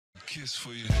kiss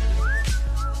for you.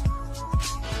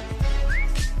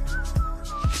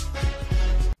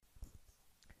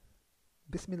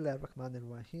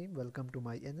 Bismillahirrahmanirrahim. Welcome to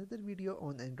my another video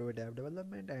on Android app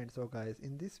development. And so guys,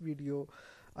 in this video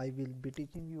I will be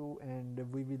teaching you and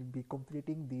we will be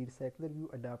completing the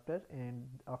RecyclerView adapter, and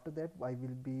after that I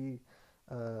will be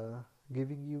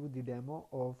giving you the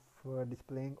demo of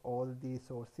displaying all the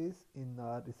sources in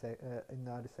our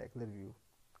RecyclerView.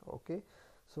 Okay,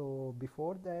 so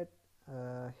before that,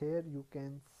 here you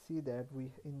can see that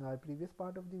we in our previous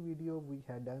part of the video we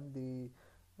had done the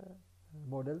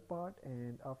model part,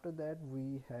 and after that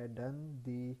we had done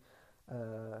the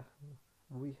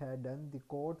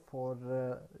code for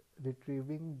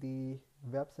retrieving the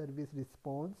web service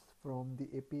response from the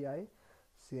API.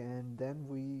 And then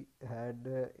we had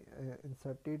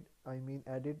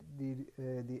added the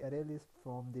array list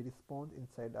from the response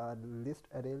inside our list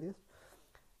array list,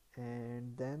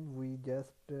 and then we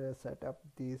just set up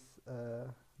this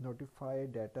notify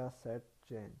data set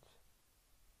change.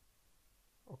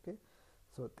 Okay,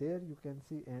 so there you can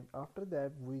see, and after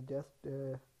that we just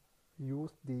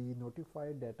use the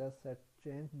notify data set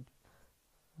change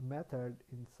method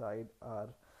inside our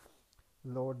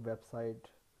load website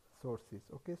sources.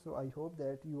 Okay, so I hope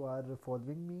that you are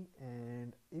following me,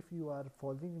 and if you are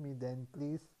following me then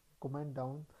please comment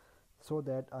down so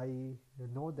that I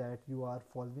know that you are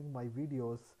following my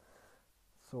videos.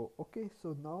 So okay,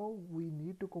 so now we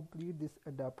need to complete this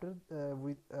adapter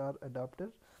with our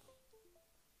adapter.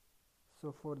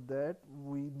 So for that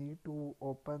we need to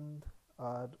open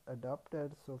our adapter.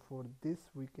 So for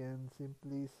this we can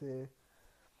simply say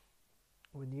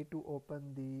we need to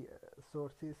open the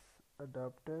sources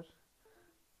adapter,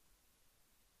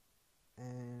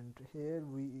 and here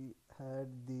we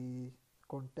had the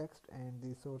context and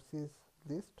the sources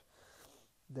list.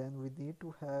 Then we need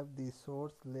to have the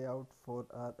source layout for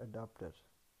our adapter.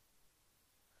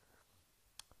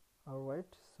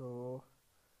 Alright, so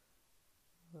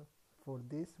for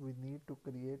this we need to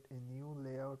create a new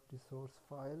layout resource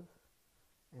file,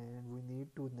 and we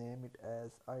need to name it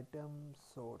as item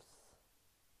source.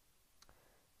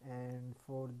 And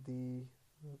for the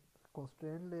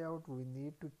constraint layout we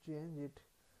need to change it,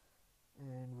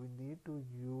 and we need to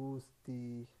use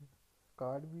the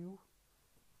card view.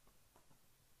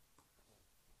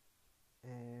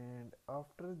 And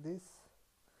after this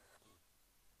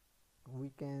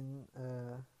we can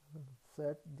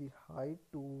set the height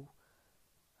to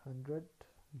 100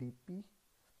 dp.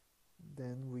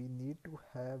 Then we need to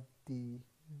have the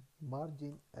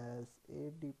margin as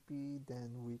 8 dp.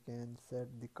 Then we can set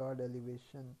the card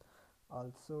elevation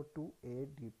also to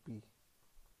 8 dp.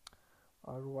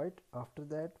 Alright, after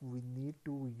that we need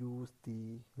to use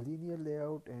the linear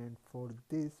layout, and for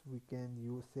this we can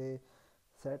use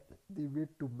set the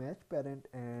width to match parent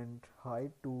and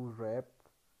height to wrap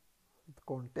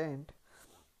content.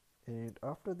 And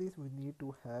after this we need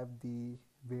to have the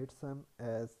weight sum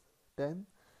as 10,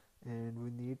 and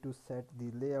we need to set the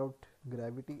layout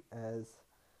gravity as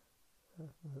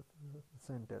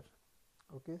center.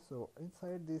 Okay, so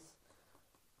inside this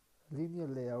linear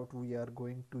layout we are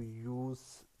going to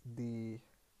use the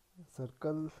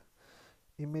circle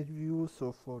image view.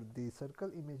 So for the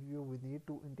circle image view we need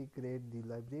to integrate the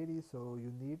library. So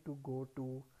you need to go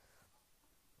to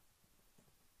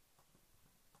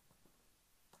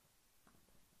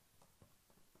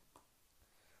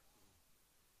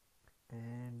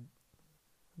and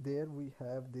there we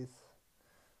have this.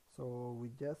 So we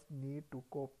just need to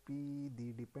copy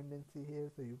the dependency here.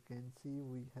 So you can see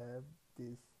we have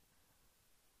this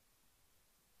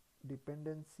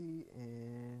dependency,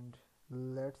 and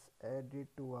let's add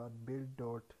it to our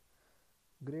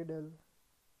build.gradle,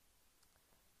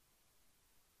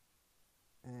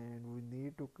 and we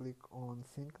need to click on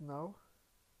sync now.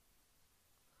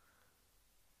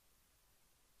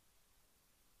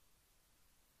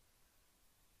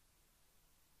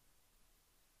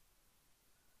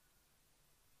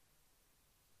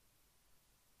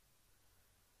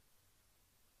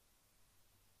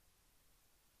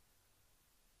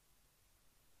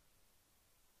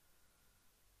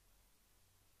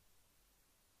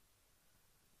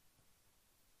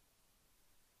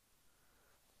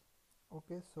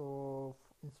 Okay, so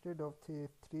instead of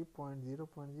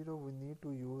 3.0.0 we need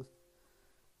to use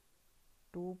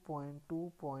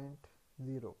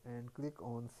 2.2.0 and click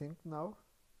on sync now.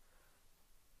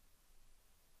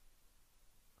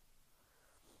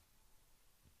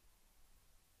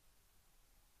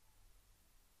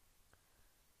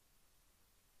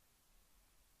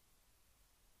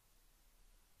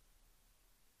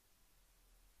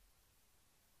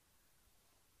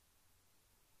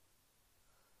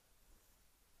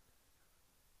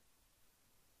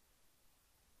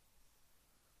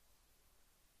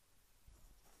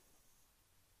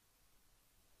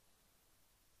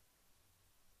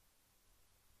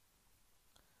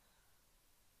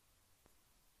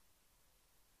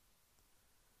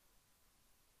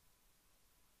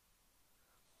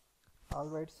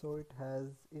 Alright, so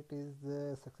it is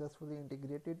successfully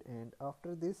integrated, and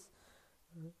after this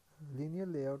linear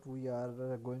layout we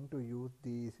are going to use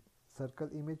the circle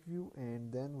image view,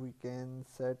 and then we can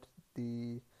set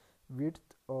the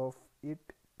width of it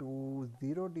to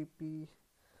 0 dp,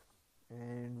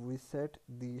 and we set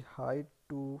the height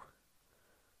to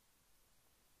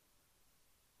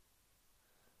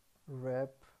wrap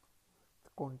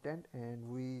content, and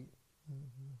we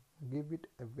give it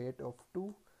a weight of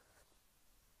 2,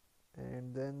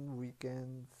 and then we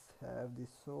can have the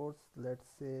source, let's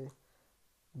say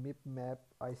mip map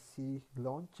IC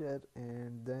launcher,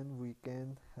 and then we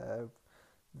can have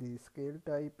the scale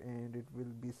type, and it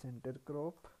will be center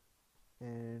crop,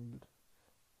 and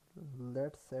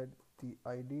let's set the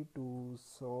ID to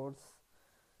source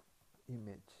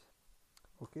image.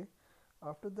 Okay,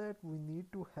 after that we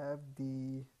need to have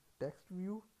the text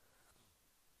view.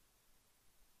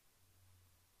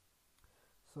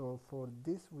 So for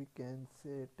this we can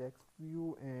say text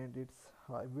view, and its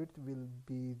width will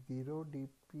be 0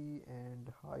 dp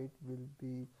and height will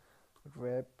be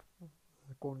wrap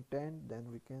content.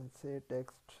 Then we can say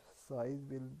text size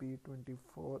will be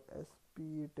 24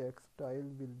 sp, text style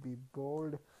will be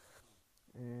bold,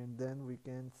 and then we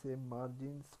can say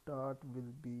margin start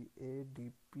will be 8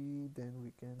 dp. Then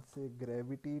we can say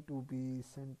gravity to be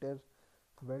center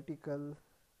vertical,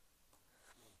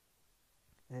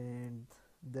 and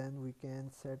then we can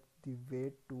set the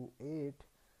weight to 8,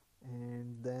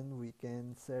 and then we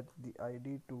can set the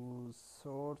ID to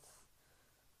source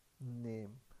name.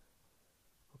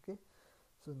 Okay,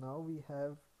 so now we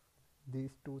have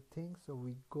these two things. So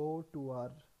we go to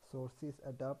our sources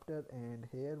adapter, and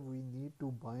here we need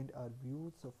to bind our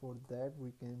views. So for that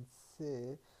we can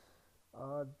say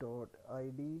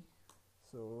r.id.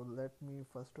 so let me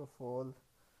first of all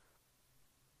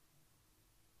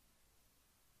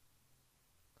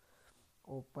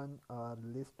open our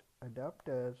list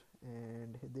adapter,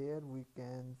 and there we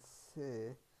can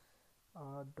say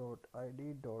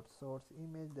r.id.source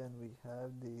image. Then we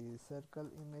have the circle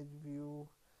image view,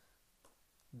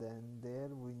 then there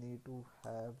we need to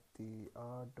have the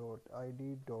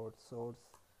r.id.source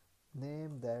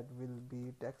name, that will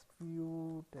be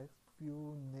Textview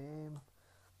name,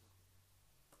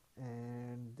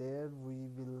 and there we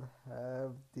will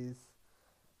have this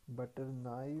butter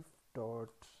knife dot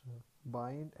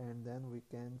bind, and then we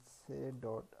can say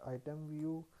dot item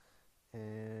view,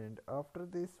 and after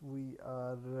this we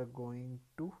are going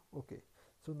to okay.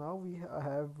 So now we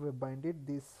have binded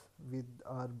this with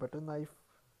our butter knife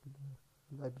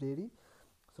library.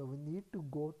 So we need to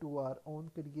go to our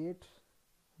own create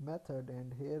method,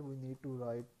 and here we need to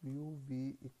write view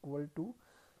v equal to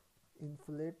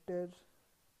inflator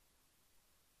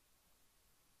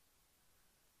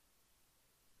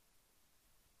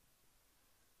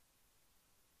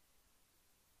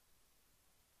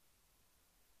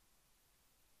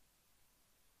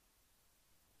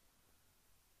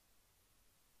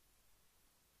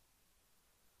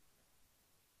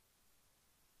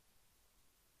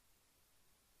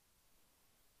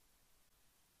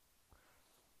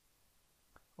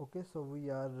okay. So we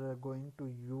are going to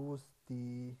use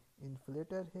the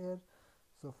inflator here.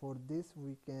 So for this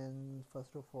we can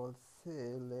first of all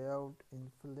say layout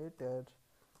inflator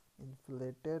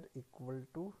equal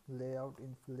to layout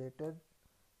inflator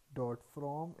dot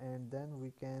from, and then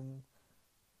we can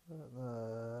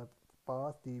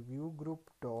pass the view group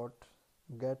dot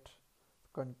get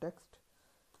context,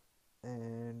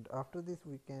 and after this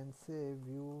we can say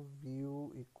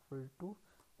view equal to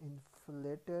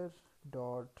inflator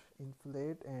dot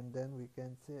inflate, and then we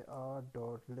can say r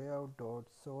dot layout dot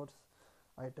source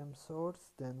item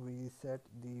source. Then we set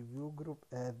the view group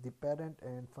as the parent,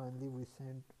 and finally we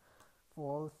send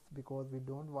false because we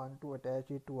don't want to attach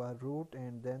it to our root,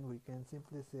 and then we can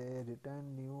simply say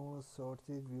return new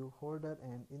sources view holder,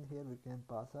 and in here we can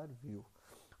pass our view.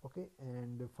 Okay,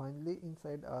 and finally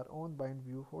inside our own bind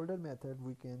view holder method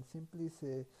we can simply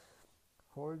say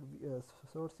hold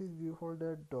sources view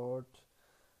holder dot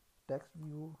text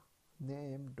view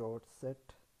name dot set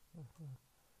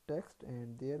text,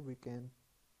 and there we can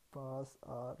pass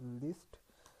our list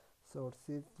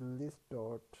sources list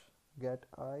dot get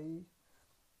I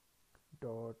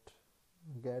dot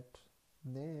get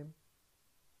name,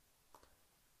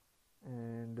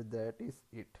 and that is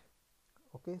it.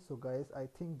 Okay, so guys, I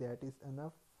think that is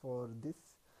enough for this.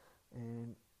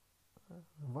 And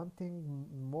one thing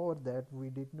more, that we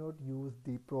did not use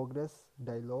the progress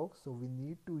dialog, so we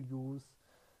need to use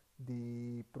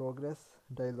the progress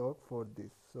dialog for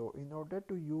this. So in order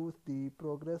to use the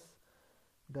progress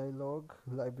dialog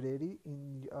library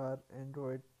in our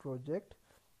Android project,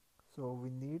 So we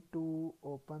need to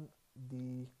open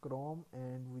the Chrome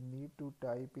and we need to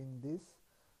type in this.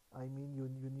 I mean, you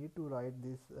need to write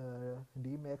this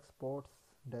dmax ports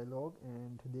dialog,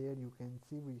 and there you can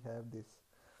see we have this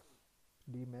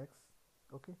dmax.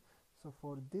 Okay, so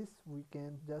for this we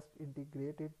can just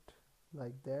integrate it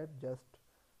like that. Just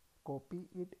copy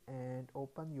it and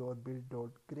open your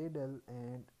build.gradle,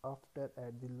 and after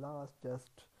at the last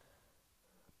just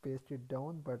paste it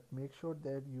down, but make sure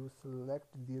that you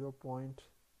select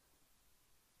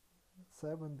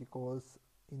 0.7, because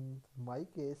in my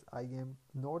case I am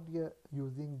not yet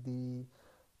using the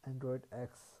Android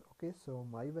X. Okay, so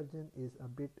my version is a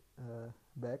bit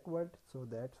backward, so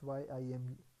that's why I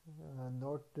am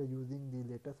not using the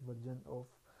latest version of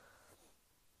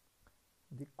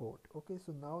the code. Okay,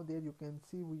 so now there you can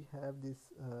see we have this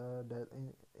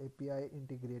API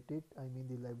integrated. I mean,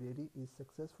 the library is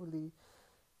successfully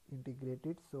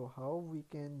integrated. So how we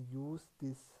can use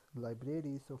this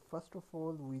library? So first of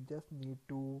all, we just need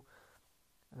to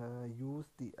use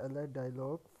the alert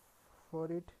dialog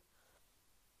for it,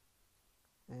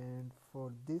 and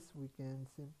for this we can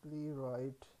simply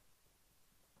write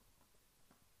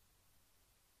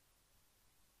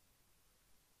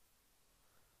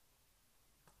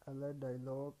alert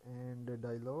dialog and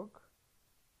dialog.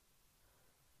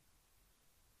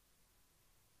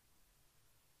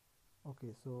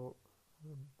 Okay, so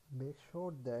make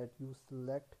sure that you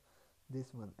select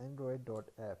this one,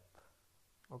 android.app.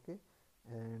 Okay,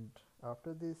 and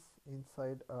after this,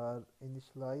 inside our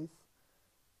initialize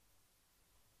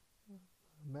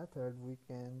method, we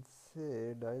can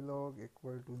say dialog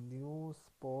equal to new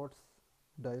sports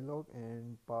dialog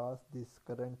and pass this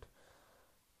current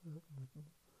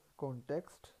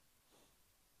context.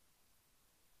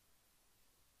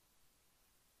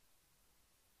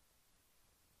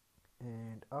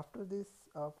 And after this,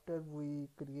 after we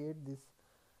create this,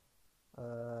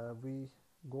 we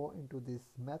go into this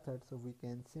method, so we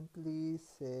can simply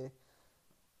say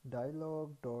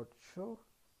dialog.show,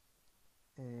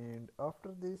 and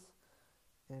after this,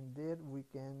 and there we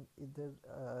can either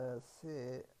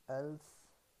say else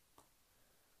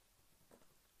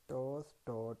toast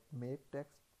dot make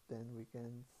text, then we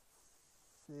can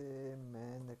say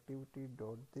main activity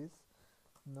dot this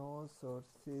no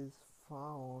sources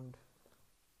found,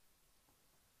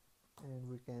 and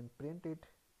we can print it.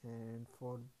 And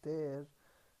for there,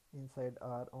 inside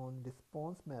our own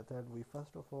response method, we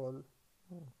first of all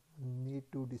need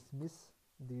to dismiss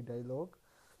the dialog,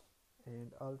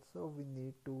 and also we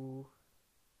need to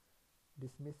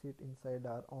dismiss it inside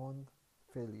our own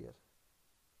failure.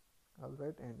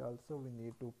 Alright, and also we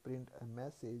need to print a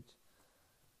message,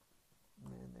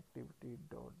 main activity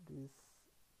dot this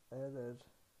error,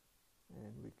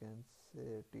 and we can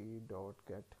say t dot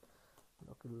get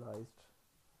localized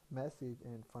message,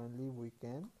 and finally we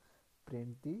can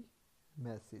print the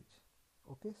message.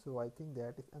 Okay, so I think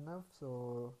that is enough.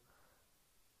 So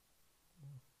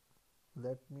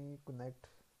let me connect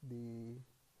the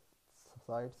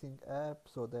SiteSync app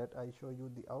so that I show you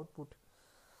the output.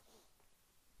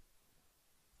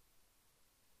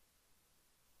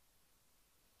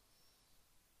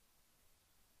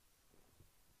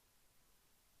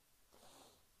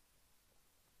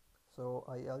 So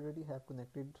I already have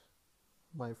connected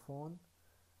my phone,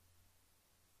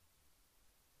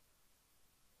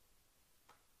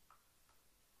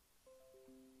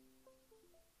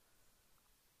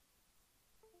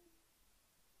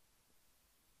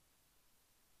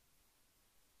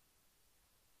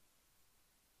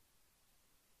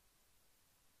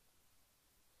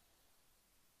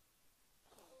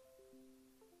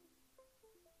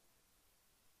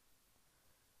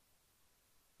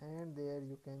 and there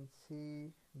you can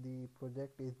see the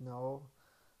project is now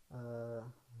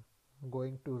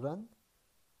going to run.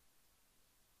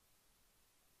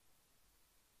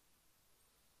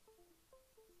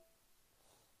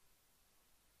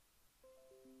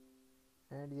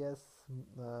 And yes,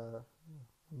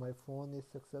 my phone is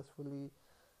successfully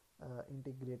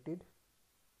integrated.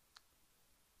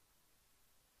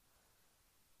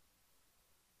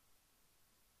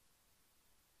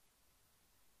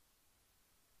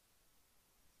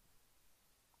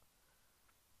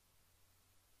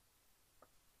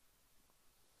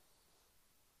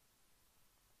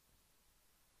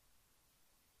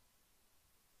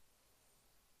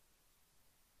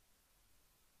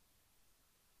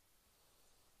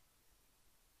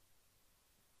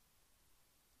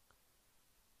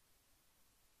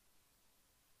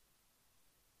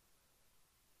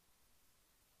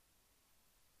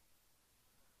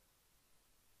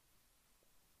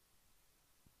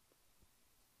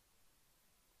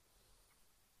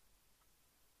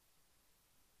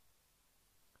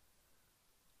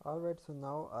 Alright, so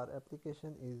now our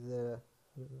application is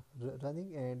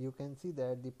running, and you can see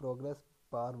that the progress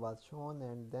bar was shown,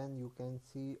 and then you can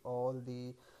see all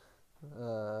the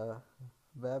uh,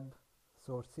 web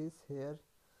sources here.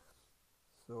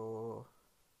 So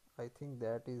I think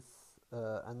that is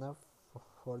enough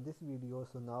for this video.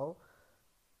 So now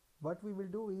what we will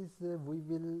do is we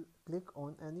will click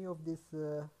on any of this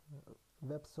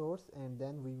web source, and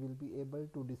then we will be able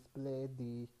to display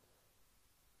the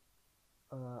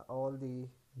all the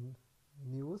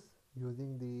news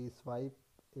using the swipe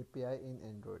API in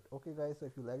Android. Okay guys, so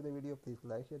if you like the video, please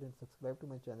like, share and subscribe to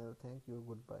my channel. Thank you.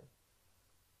 Goodbye.